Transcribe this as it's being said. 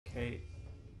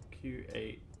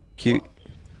Q8. Q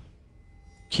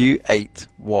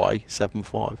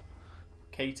Q8Y75.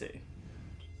 Katie.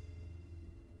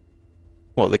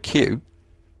 What, the Q?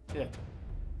 Yeah.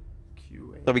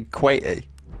 Q8. That'd be Quatey.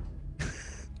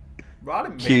 Right,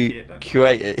 make Q it. Don't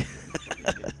Q80.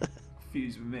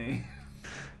 confuse with me.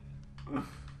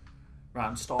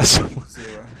 Round start 0.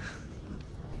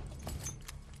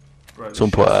 Bro,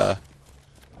 Someone put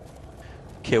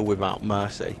kill without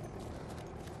mercy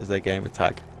as their gamer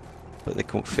tag, but they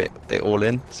couldn't fit it all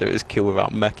in, so it was kill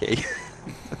without mekky.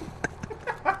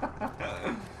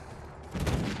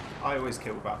 I always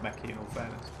kill without mekky, in all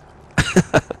fairness.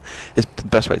 It's the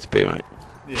best way to be, mate.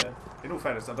 Yeah. In all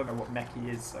fairness, I don't know what mekky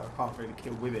is, so I can't really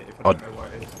kill with it if I don't know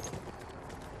what it is.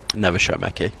 Never show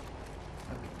mekky.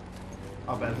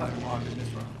 I better take mine in this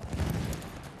one.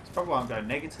 It's probably why I'm going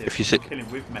negative. If you sit killing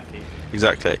with mekky.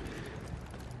 exactly,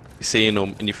 you're seeing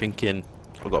them and you're thinking,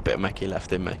 I've got a bit of mekky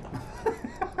left in me.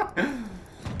 I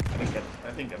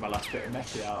didn't get my last bit of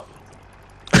mekky out.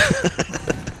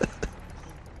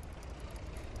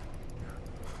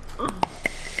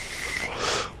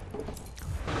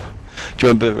 Do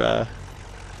you remember?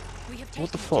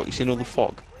 What the fuck? You seen all the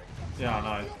fog? Yeah,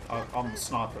 I know. I'm the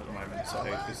sniper at the moment, so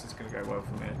this is going to go well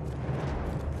for me.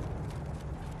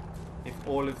 If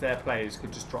all of their players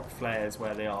could just drop flares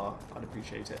where they are, I'd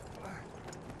appreciate it.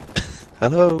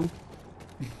 Hello.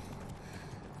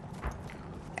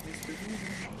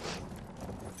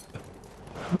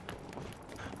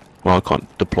 Well, I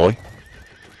can't deploy.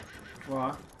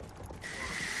 Why?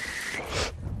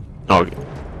 No.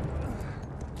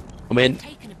 I'm in.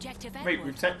 Mate,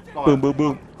 we've taken. Like, Boom, boom,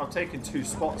 boom. I've taken 2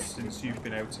 spots since you've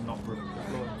been able to not run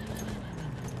deploy.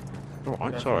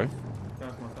 Alright, sorry.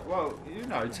 Well, you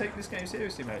know, take this game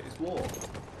seriously, mate. It's war. You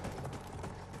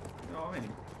know what I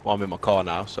mean? Well, I'm in my car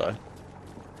now, so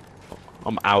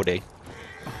I'm Audi.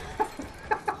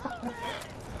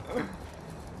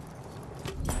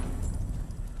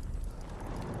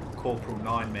 Corporal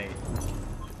 9, mate.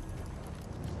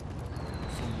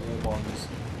 Some war bombs.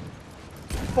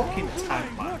 Fucking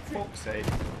tank, man. Fuck's sake.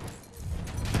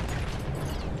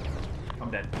 I'm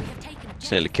dead.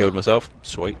 Just nearly killed myself.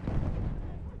 Sweet.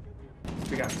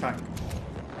 Big ass tank.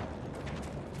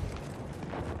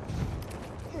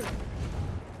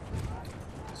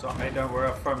 So mate, don't worry,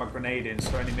 I'll throw my grenade in,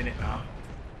 so any minute now.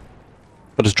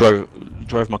 I just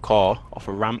drove my car off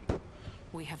a ramp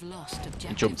We have lost objective.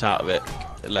 and jumped out of it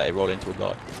and let it roll into a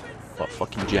guy. Like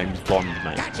fucking James Bond,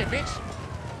 mate. Gotcha, bitch.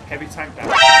 Heavy tank down.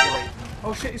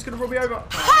 Oh shit, he's gonna run me over.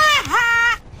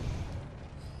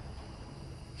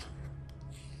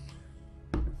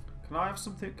 Can I have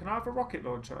something? Can I have a rocket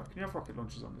launcher? Can you have rocket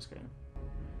launchers on this game?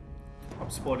 I'm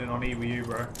spawning on E with you,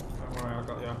 bro. Don't worry, I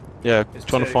got you. Yeah, There's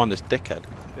trying 2. to find this dickhead.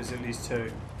 There's at least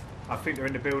 2. I think they're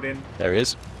in the building There he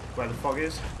is. where the fog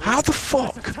is. How the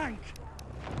fuck?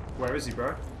 Where is he,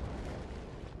 bro?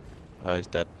 Oh, he's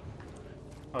dead.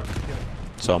 Oh, just kill him.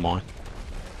 So am I. Um,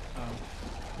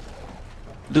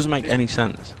 It doesn't make any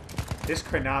sense. this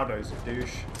Crenaldo's a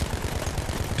douche.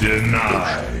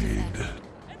 Denied.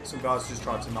 Some guys just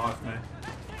tried to knife me.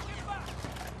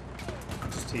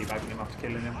 I'm just teabagging him after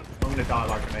killing him. I'm gonna die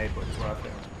like an aid, but it's worth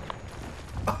it.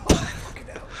 Oh, fucking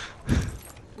hell.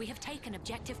 We have taken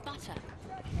objective butter.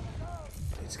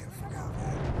 Let's get the fuck out of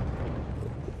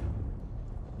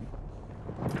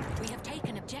here. We have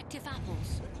taken objective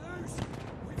apples.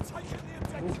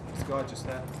 Ooh, this guy just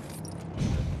there.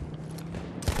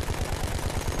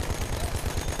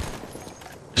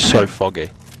 So foggy.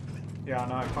 Yeah, I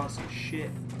know, I can't see shit.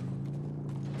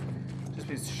 Just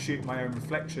been shooting my own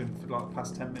reflection for like the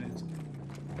past 10 minutes.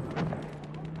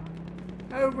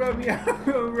 Oh Romeo,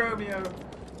 oh Romeo,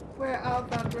 where art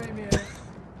thou Romeo?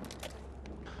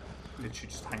 Literally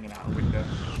just hanging out the window.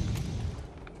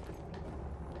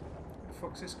 The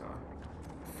fuck's this guy?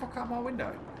 Fuck out my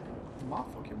window. My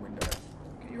fucking window.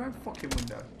 Get your own fucking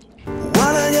window.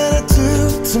 What I gotta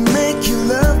do to make you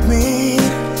love me?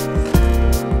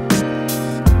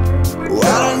 What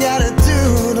I gotta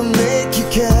do to make you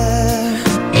care?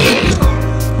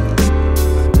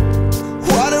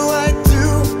 What do I do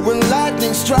when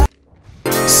lightning strikes?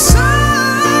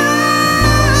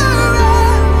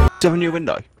 Do you have a new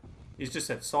window? He's just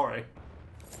said sorry.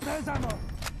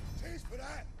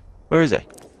 Where is he? I'm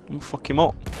gonna fuck him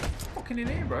up. Fucking in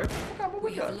here, bro. Fuck out my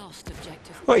We have window. lost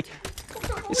objective. Wait,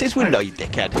 it's his window, you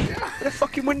dickhead. What a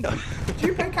fucking window. Do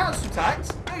you pay council tax?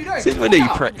 No, you don't. It's his Get window, the you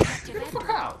fuck prick. out. Get the fuck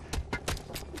out.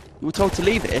 You were told to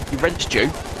leave it. Your rent's due.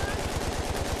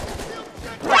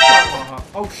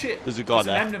 Oh shit. There's a guy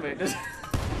there. An enemy.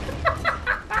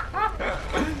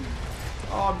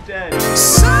 Oh, I'm dead. To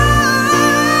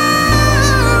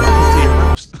your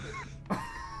house.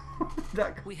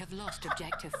 that? We have lost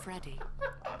objective Freddy.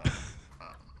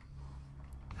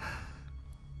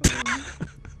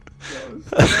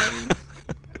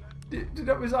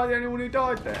 Was I the only one who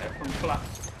died there from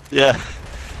collapse? Yeah.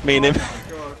 Me and him. Oh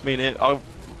my god. Me and him. I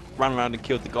ran around and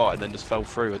killed the guy and then just fell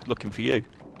through looking for you.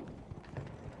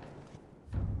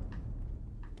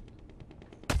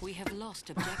 We have lost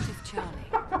objective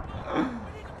Charlie.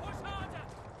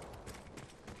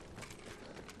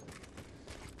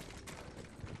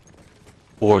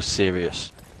 Or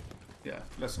serious. Yeah,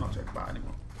 let's not joke about it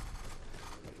anymore.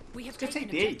 We have Let's taken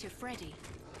take D. objective Freddy.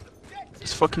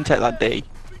 Just fucking take that D.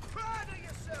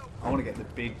 I want to get the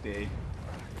big D.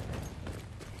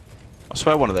 I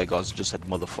swear one of their guys just said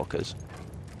motherfuckers.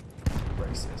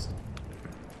 Racist.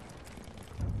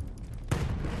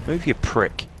 Move, you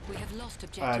prick. We have lost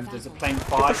objective There's a apples. plane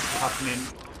fight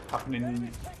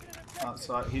happening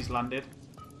outside. He's landed.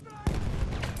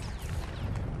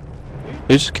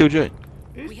 Who just killed you?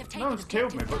 We have taken No one's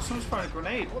killed me, objective but someone's throwing a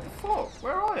grenade. What the fuck?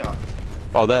 Where are you?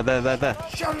 Oh, there.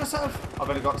 Show yourself! I've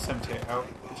only got 78 health,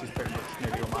 which is pretty much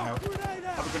nearly all my health.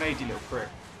 Have a grenade, you little prick.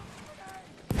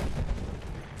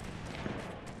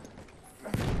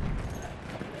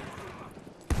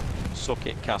 Suck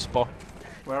it, Casper.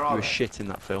 Where You are were they? shit in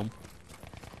that film.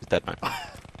 He's dead, mate.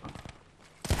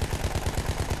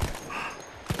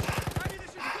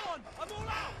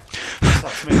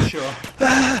 Let's make sure.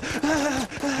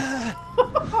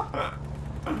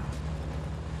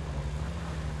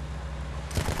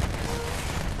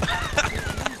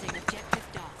 Losing objective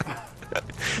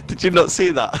Duff. Did you not see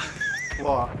that?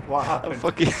 What? What happened?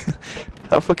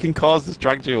 That fucking car's just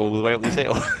dragged you all the way up this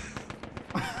hill.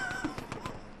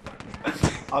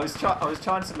 I was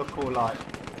trying to look all like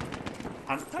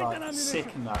sick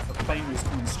and that. The plane was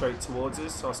coming straight towards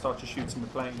us, so I started shooting the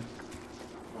plane.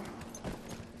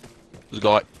 There's a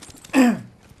guy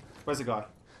Where's the guy?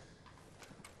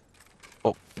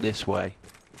 up this way.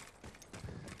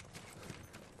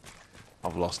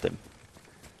 I've lost him.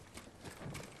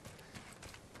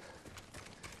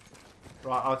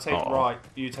 Right, I'll take Uh-oh. right,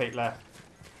 you take left.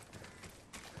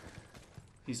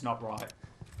 He's not right.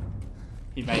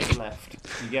 He made left.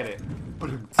 You get it?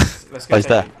 Let's go. Oh, he's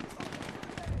there.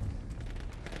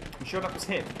 You sure that was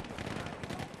him?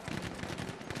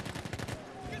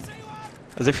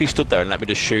 As if he stood there and let me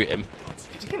just shoot him.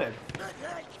 Did you kill him?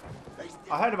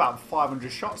 I heard about 500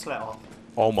 shots let off.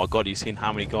 Oh my god, you've seen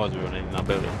how many guys were running in that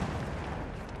building.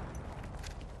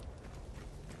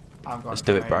 I haven't got Let's a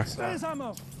do it, bro. grenade,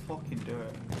 so fucking do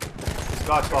it. This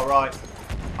guy's got right.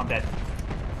 I'm dead.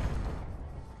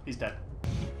 He's dead.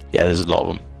 Yeah, there's a lot of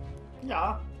them.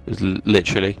 Yeah. There's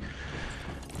literally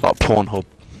like Pornhub.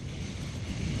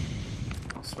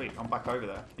 Oh, sweet. I'm back over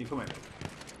there. You coming?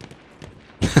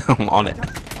 I'm on it.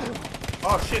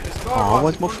 Oh shit, this guy Oh, right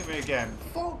where's in my front of me again.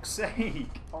 Fuck's sake.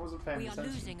 I wasn't paying We are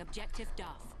attention. losing objective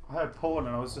Duff. I heard porn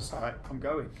and I was just like, I'm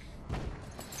going.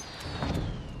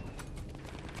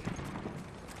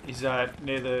 He's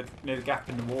near the gap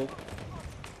in the wall.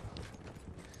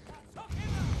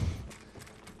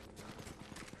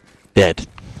 Dead.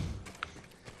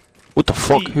 What the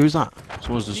fuck? Gee. Who's that?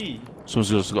 Someone's Gee.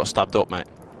 just got stabbed up, mate.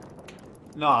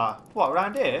 Nah. What,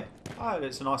 around here? Oh,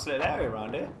 it's a nice little area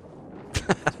around here. It's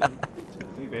gonna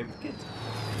be big. Good.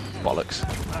 Bollocks.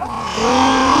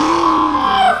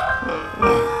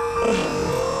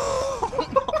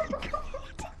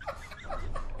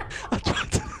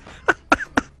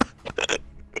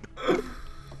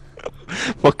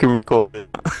 Fucking record it.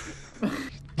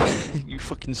 You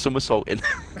fucking somersaulting.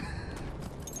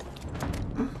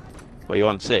 What, you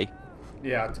want to see?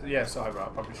 Yeah, sorry, bro. I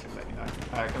probably shouldn't let you know.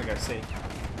 Gonna go see.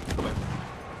 Come in.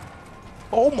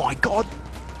 Oh my god!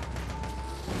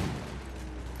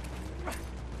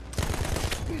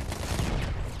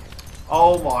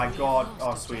 Oh my god.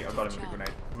 Oh, sweet. I got him with a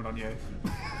grenade. Coming on you.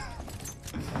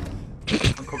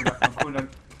 I'm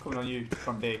coming on you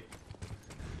from D.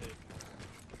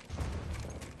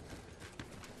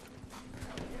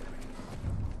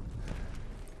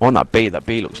 On that B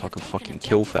looks like a fucking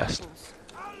kill fest.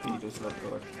 He does look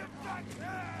good.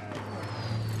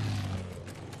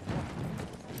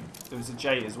 There was a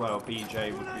J as well.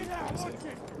 BJ would be pretty sick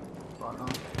right now.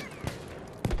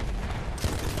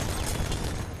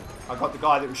 I got the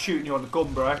guy that was shooting you on the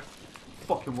gun, bro.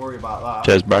 Fucking worry about that.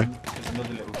 Cheers, bro. There's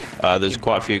another little. There's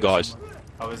quite a few guys.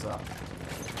 How is that?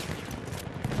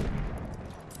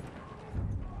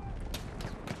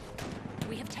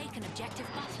 We have taken objective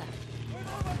Butter.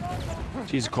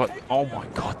 Jesus Christ. Oh my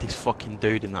god, this fucking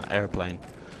dude in that airplane.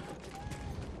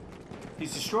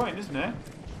 He's destroying, isn't he?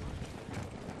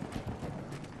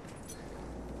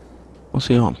 What's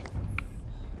he on?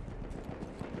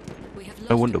 We have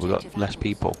No lost wonder we got objective less apples.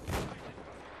 people.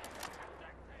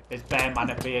 There's bear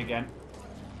man at B again.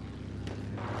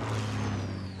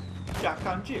 Jack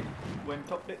and Jim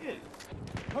went up the hill.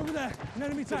 Over there, an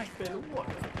enemy tank. Fish fell of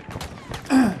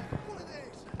water.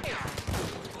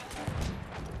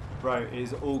 Bro,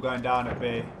 it's all going down at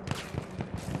B.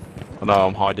 I know,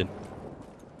 I'm hiding.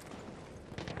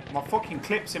 My fucking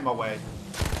clip's in my way.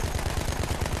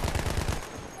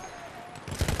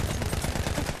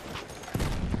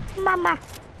 Mama.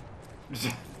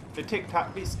 The tic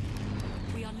tac beast.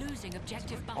 We are losing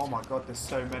objective butter. Oh my god, there's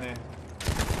so many.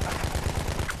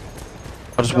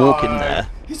 I just walk in No. there.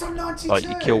 He's on 92. Like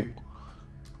you kill.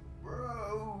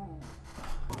 Bro.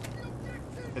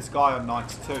 This guy on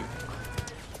 92.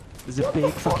 There's a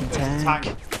big fucking There's a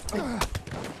tank.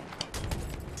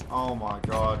 Oh my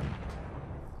god.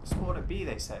 Spawn at B,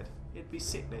 they said. It'd be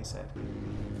sick, they said.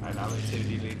 I know, it's a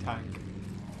lead tank.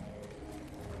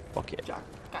 Fuck it. Jack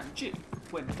and Jim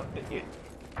went up the hill.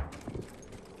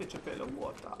 Fetch a bit of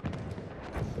water.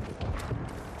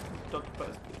 Dot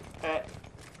first.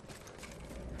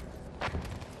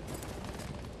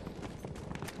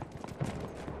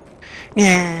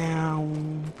 Meow.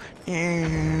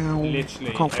 Meow. Literally,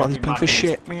 I can't fly this every plane man for in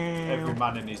shit. every Meow.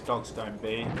 man and his dog's going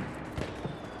B.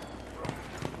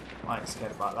 I ain't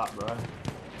scared about that, bro.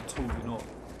 Tooling up.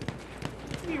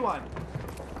 What do you want?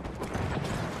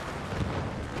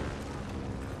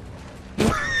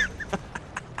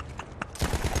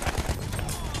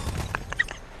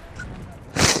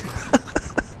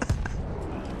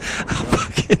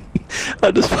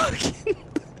 I just fucking.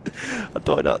 I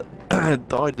died out. I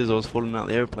died as I was falling out of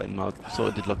the airplane. And I sort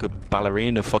of did like a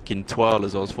ballerina fucking twirl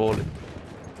as I was falling.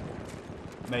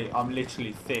 Mate, I'm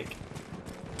literally thick.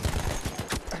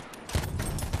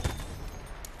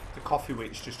 The coffee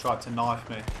witch just tried to knife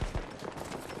me.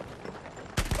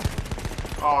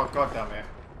 Oh god damn it.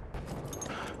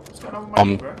 What's going on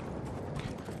with my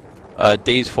bro?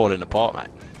 D's falling apart, mate.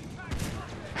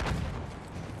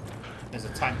 There's a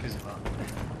tank, isn't there?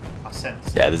 I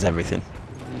sense. Yeah, there's everything.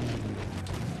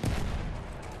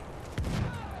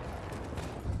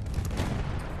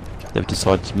 They've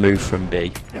decided to move from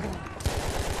B.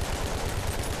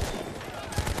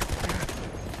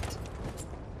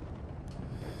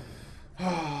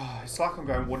 It's like I'm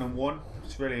going 1-on-1.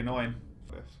 It's really annoying.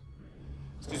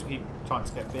 It's just me trying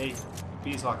to get B.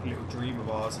 B is like a little dream of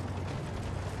ours.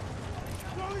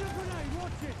 Throwing a grenade,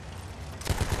 watch it.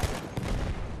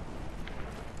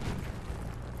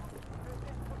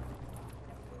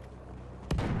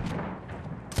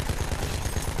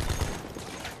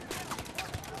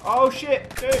 Oh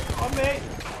shit, dude, on me.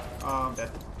 Oh, I'm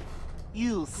dead.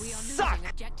 You We are suck! losing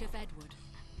objective Edward.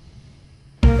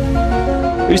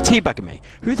 Who's teabagging me?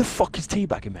 Who the fuck is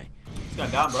teabagging me? It's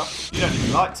going down, bro. You don't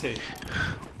even like tea.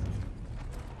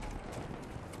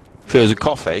 If it was a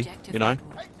coffee, you know,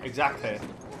 Exactly.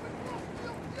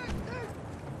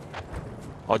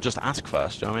 I'll just ask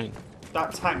first, do you know what I mean?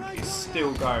 That tank is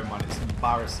still going, man. It's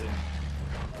embarrassing.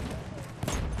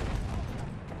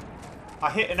 I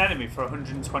hit an enemy for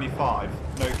 125.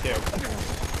 No kill.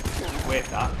 Weird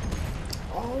that.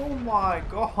 Oh my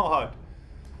god.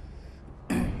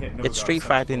 Hit another It's guy, street so-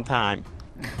 fighting time.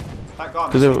 That guy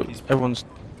Because must think he's... everyone's...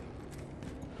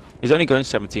 He's only going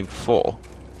 17 for 4.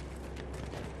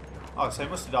 Oh, so he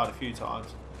must have died a few times.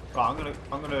 Right,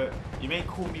 I'm gonna... You may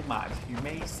call me mad. You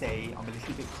may say I'm a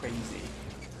little bit crazy.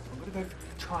 I'm gonna go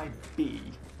try B.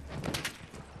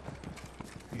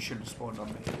 You shouldn't have spawned on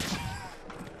me.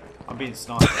 I'm being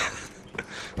sniped.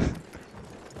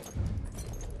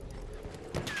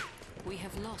 We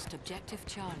have lost objective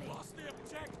Charlie.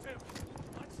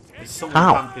 There's someone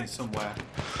Ow. camping somewhere.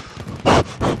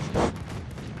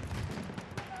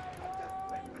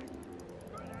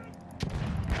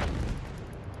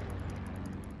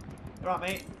 Alright,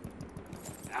 mate.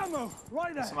 Ammo,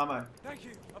 right there. Some ammo. Thank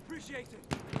you, appreciate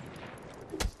it.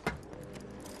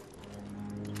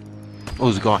 Oh,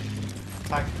 there's a guy.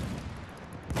 Tank.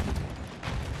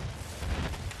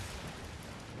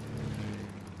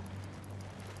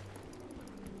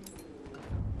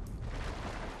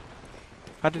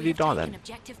 How did We he have die taken then?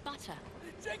 objective butter.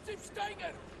 Objective's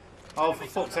taken. Oh, for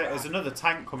fuck's sake, there's another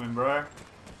tank coming, bro.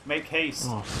 Make haste.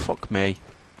 Oh, fuck me.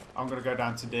 I'm gonna go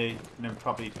down to D, and then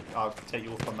probably I'll take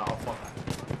you off on that off one.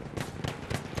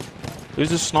 Who's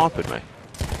just sniping me?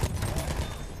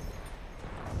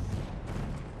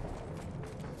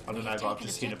 I don't know, but I've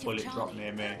just seen a bullet drop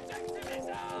near me.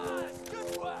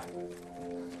 Good work.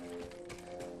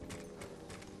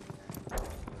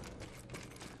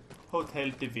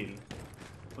 Hotel de Ville.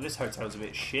 Well, this hotel's a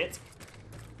bit shit.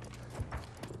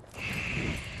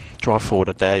 Drive forward,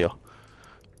 I dare you.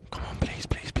 Come on, please,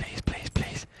 please, please, please.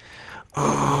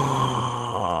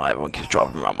 Oh, everyone keeps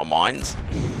driving around my minds.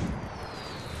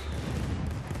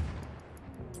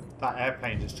 That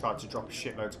airplane just tried to drop a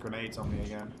shitload of grenades on me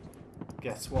again.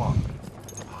 Guess what?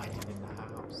 I'm hiding in the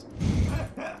house.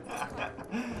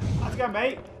 How's it going,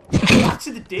 mate? Back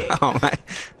to the dick. Oh, mate.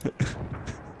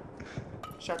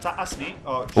 Shout out Asni.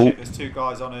 Oh shit, Oh. there's 2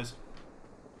 guys on us.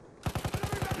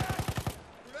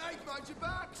 Grenade, mind your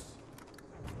backs!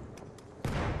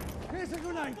 Here's a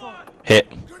grenade for Hit.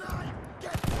 Grenade!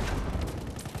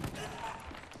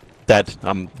 Dead.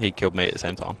 He killed me at the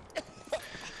same time.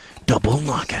 Double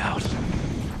knockout.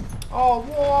 Oh,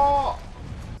 what?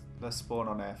 Let's spawn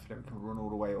on F, then we can run all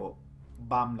the way up.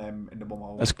 Bam them in the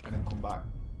bumhole, Let's- and then come back.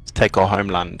 Let's take our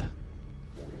homeland.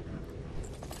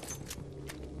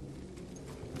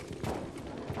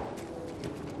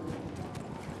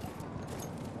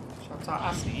 Shout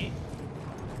out Asni.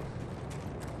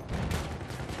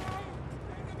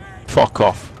 Fuck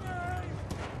off.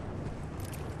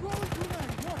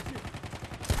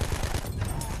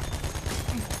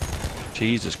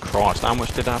 Jesus Christ, how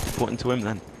much did I have to put into him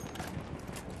then?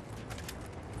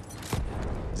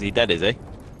 Is he dead, is he?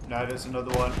 No, there's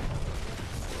another one.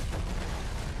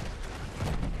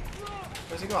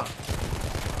 Where's he gone?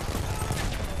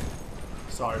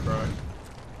 Sorry, bro.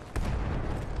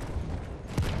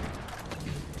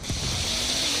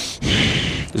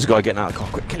 There's a guy getting out of the car.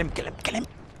 Quick, kill him, kill him, kill him!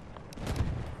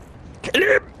 Kill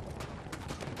him!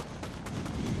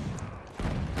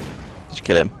 Did you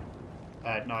kill him?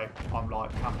 No, I'm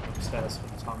like camping upstairs for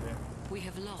the time being. We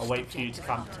have lost I'll wait for you to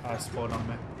camp, objective spawn on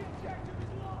me.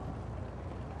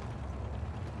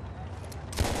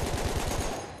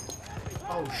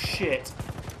 Oh shit!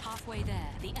 Halfway there,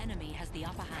 the enemy has the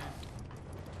upper hand.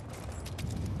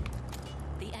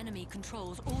 The enemy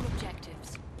controls all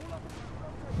objectives.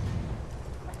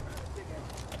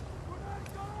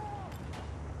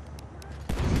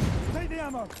 Take the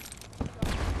ammo.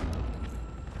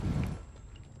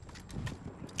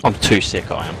 I'm too sick,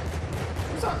 I am.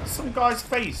 Was that some guy's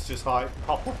face just like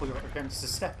pop up against the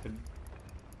step and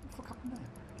what the fuck happened there?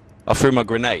 I threw my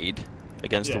grenade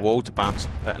against Yeah. the wall to bounce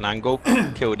at an angle,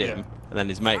 killed him, Yeah. and then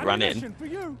his mate ran in, Ammunition for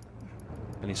you.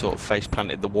 and he sort of face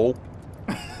planted the wall.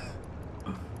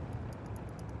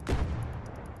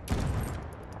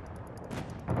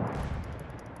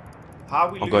 How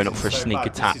are we I'm going up losing for a so sneak bad?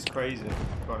 attack. This is crazy.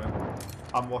 Go on then.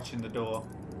 I'm watching the door.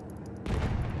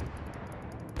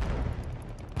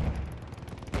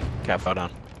 Okay, I fell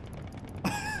down.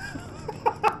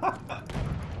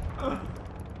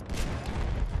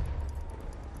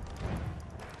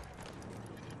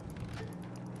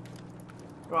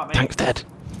 Right, mate. Tank's dead.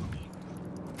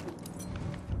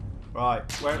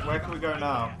 Right, where can we go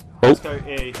now? Oh. Let's go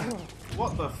E.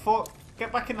 What the fuck?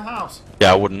 Get back in the house.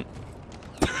 Yeah, I wouldn't.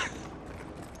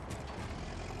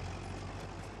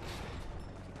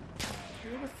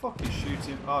 Who the fuck is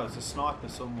shooting? Oh, there's a sniper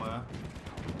somewhere.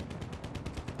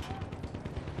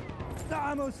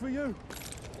 That ammo's for you.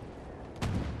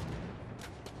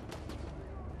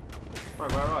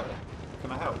 Right, where are you?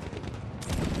 Can I help?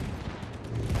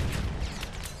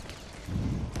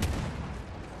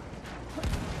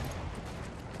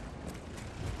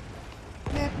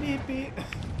 Let me be.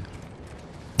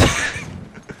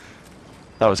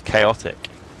 That was chaotic.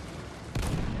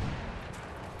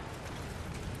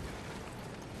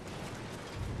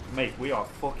 Mate, we are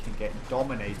fucking getting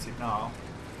dominated now.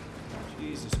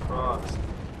 Jesus Christ.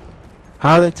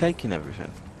 How are they taking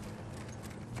everything?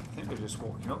 I think they're just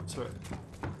walking up to it.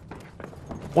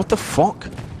 What the fuck?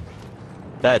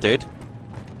 There, dude.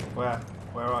 Where?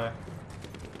 Where are you?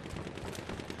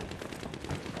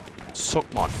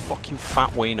 Suck my fucking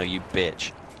fat wiener, you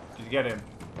bitch. Did you get him?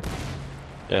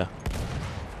 Yeah.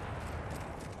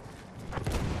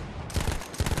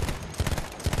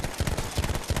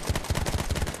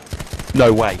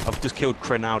 No way. I've just killed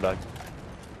Cronaldo.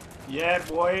 Yeah,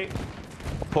 boy.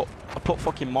 I put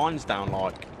fucking mines down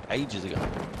like ages ago.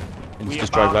 And We he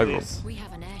just drove about over them. this. We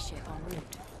have an airship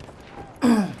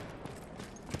en route.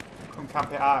 Come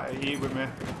camp it out at E with me.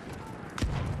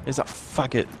 Is that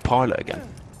faggot pilot again?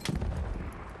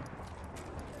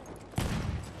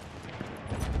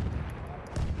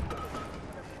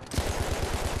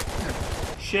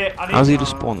 Shit, I need How's he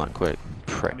just spawn that quick?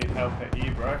 I Prick. need help at E,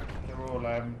 bro.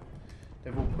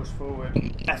 They've all pushed forward.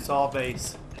 SR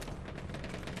base.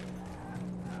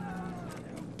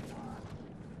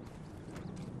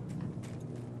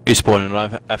 You spawning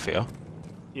live F here?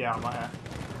 Yeah, I'm right here.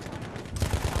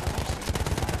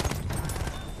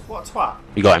 What a twat.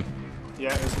 You got him.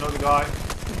 Yeah, there's another guy.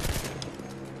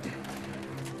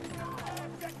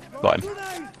 Got him.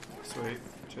 Grenade. Sweet.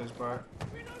 Cheers, bro.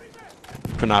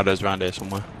 Ronaldo's around here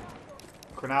somewhere.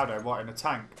 Granado, what, in a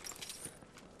tank?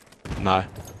 No.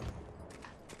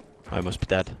 Oh, he must be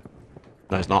dead.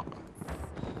 No, he's not.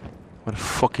 Where the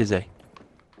fuck is he?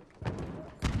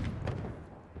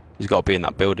 He's got to be in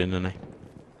that building, isn't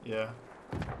he? Yeah.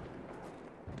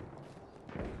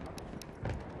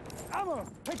 Ammo!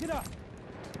 Pick it up!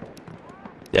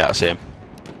 Yeah, I see him.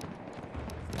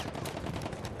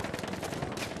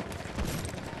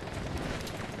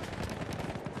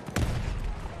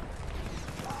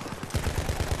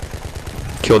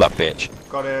 Kill that bitch.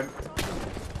 Got him.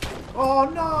 Oh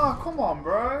no, come on,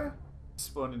 bro.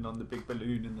 Spawning on the big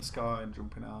balloon in the sky and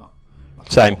jumping out. Like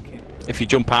a Same. fucking- If you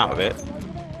jump out of it,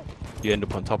 you end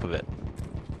up on top of it.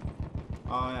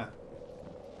 Oh yeah.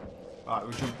 Right,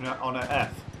 we're jumping out on an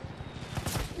F.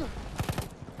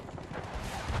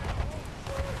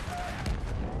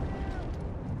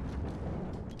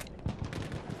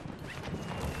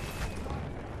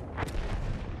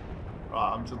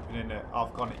 Right, I'm jumping in it.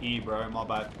 I've gone E, bro, my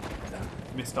bad.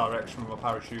 Misdirection with my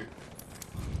parachute.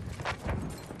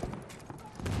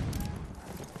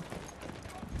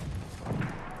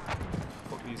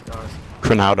 Fuck these guys.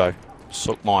 Granado,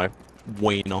 suck my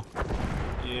wiener.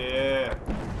 Yeah.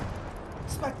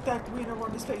 Smack that wiener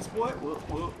on his face, boy. Whoop,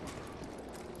 whoop.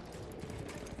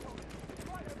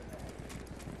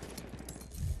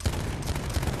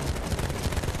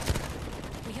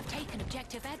 We have taken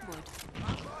objective Edward.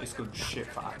 It's good shit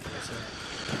for accuracy.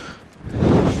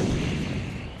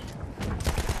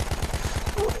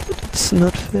 It's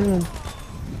not fair.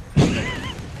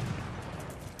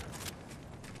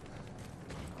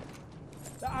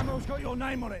 That ammo's got your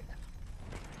name on it.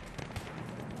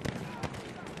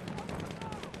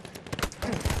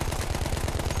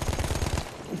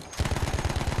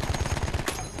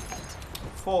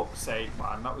 Fuck's sake,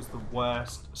 man. That was the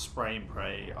worst spray and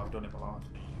pray I've done in my life.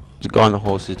 The guy on the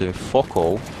horse is doing fuck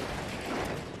all.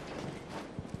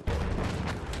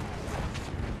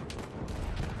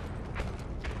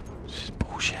 This is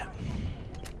bullshit.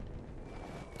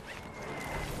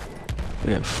 We're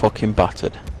getting fucking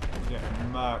battered. We're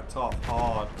getting murked off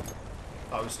hard.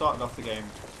 Like, we started off the game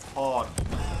hard.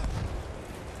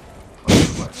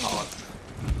 Like, hard.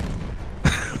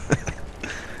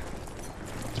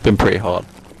 It's been pretty hard.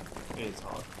 It is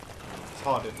hard. It's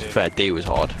hard to do. Fair D was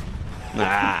hard.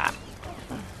 Nah.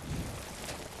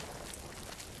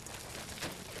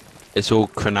 It's all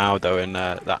Cronaldo in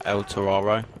that El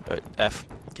Toraro. F.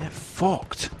 Get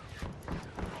fucked.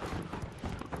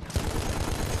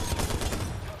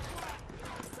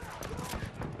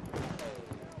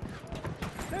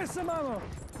 There's some ammo!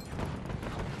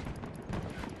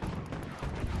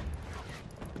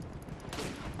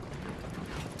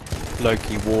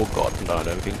 Loki War God. No, I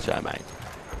don't think so, mate.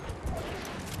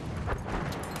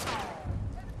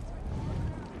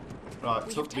 Right,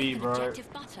 We took have B, taken bro.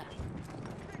 objective butter.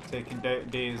 Taking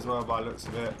D as well by the looks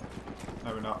of it.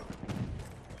 No, we're not.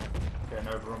 Getting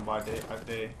overrun by D. At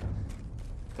D.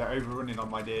 They're overrunning on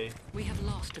my D. We have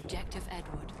lost objective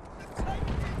Edward.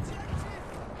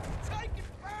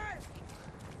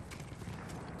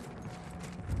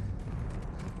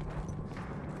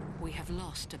 We have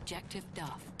lost objective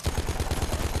Duff.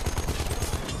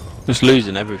 Just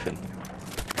losing everything.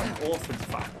 Orphan's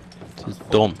fact. It's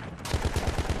dumb.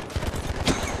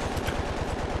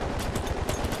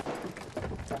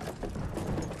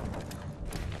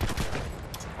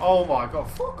 Oh my god,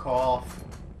 fuck off.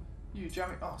 You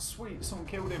jamming. Oh, sweet, someone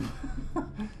killed him. I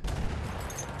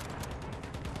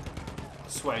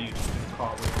swear you just did a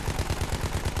cartwheel.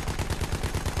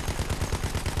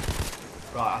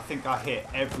 Right, I think I hit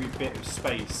every bit of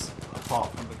space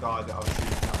apart from the guy that I was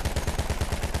shooting at.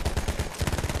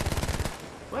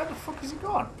 Where the fuck has he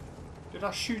gone? Did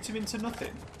I shoot him into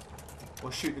nothing?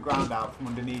 Or shoot the ground out from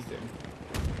underneath him?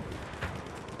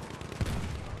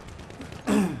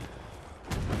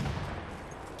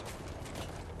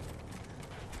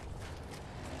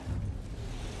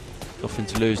 Nothing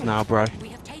to lose now, bro. We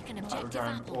have taken Right, we're objective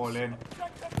going apples. all in.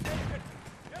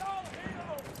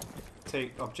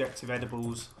 Take objective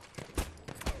edibles.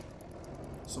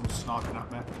 Someone's sniping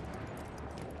at me.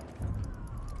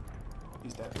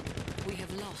 He's dead. We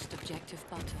have lost objective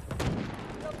butter.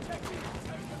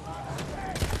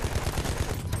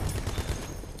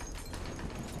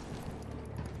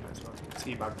 Might as well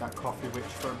teabag that coffee witch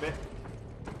for a bit.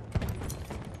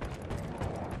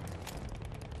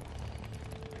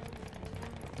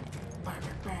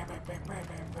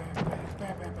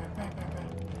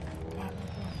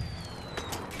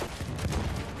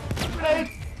 Grenade!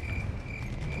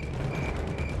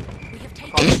 We have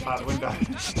taken Can't jump out the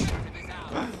objective window.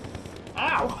 Edward.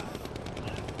 Ow!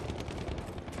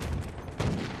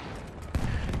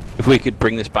 If we could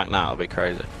bring this back now, it'd be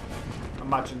crazy.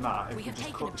 Imagine that, if We we have just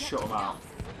taken shut them objective out.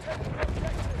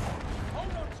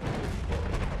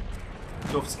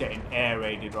 Duff. Duff's getting air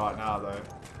raided right now, though.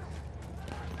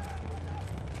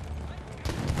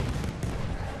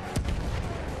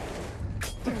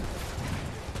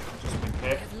 Just been We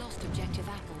hit. have lost objective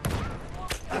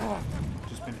Apple.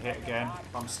 Just been hit again.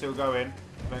 I'm still going.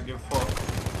 Don't give a fuck.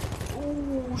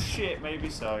 Ooh, shit, maybe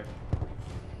so.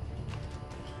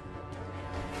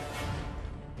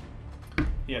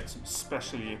 He had some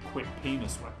specially equipped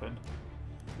penis weapon.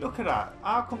 Look at that.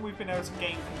 How come we've been able to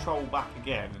gain control back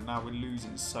again and now we're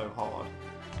losing so hard?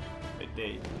 Bit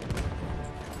deep.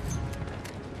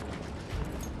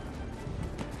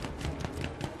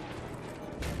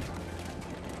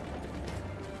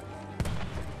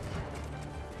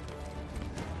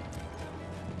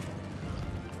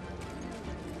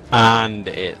 And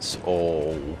it's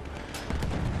all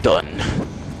done.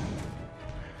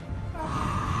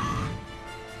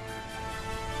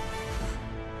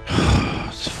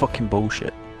 It's fucking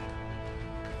bullshit.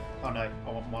 Oh no, I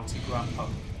want Monty Grandpa.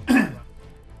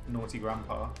 Naughty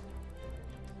Grandpa.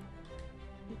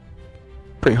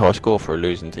 Pretty high score for a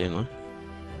losing team, though. Did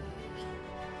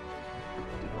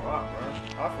alright, bro.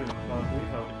 I feel like we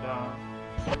held it down.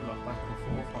 Like back and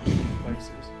forth on different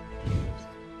places.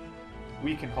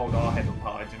 We can hold our head up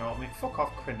high, do you know what I mean? Fuck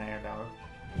off, Crenado.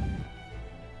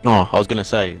 No, I was gonna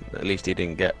say, at least he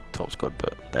didn't get top squad,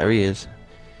 but there he is.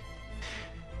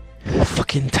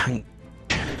 Fucking tank.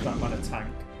 That man a tank.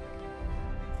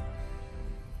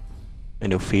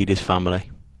 And he'll feed his family.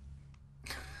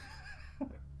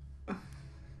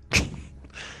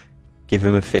 Give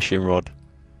him a fishing rod.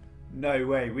 No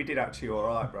way, we did actually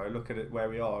alright, bro. Look at it where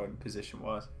we are in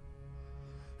position-wise.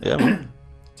 Yeah, man.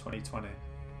 2020.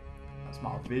 That's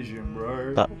my vision,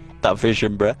 bro. That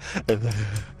vision, bruh.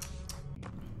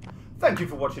 Thank you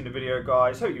for watching the video,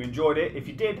 guys. Hope you enjoyed it. If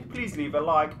you did, please leave a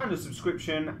like and a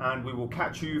subscription, and we will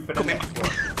catch you for the next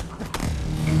one.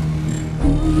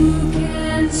 Who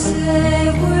can say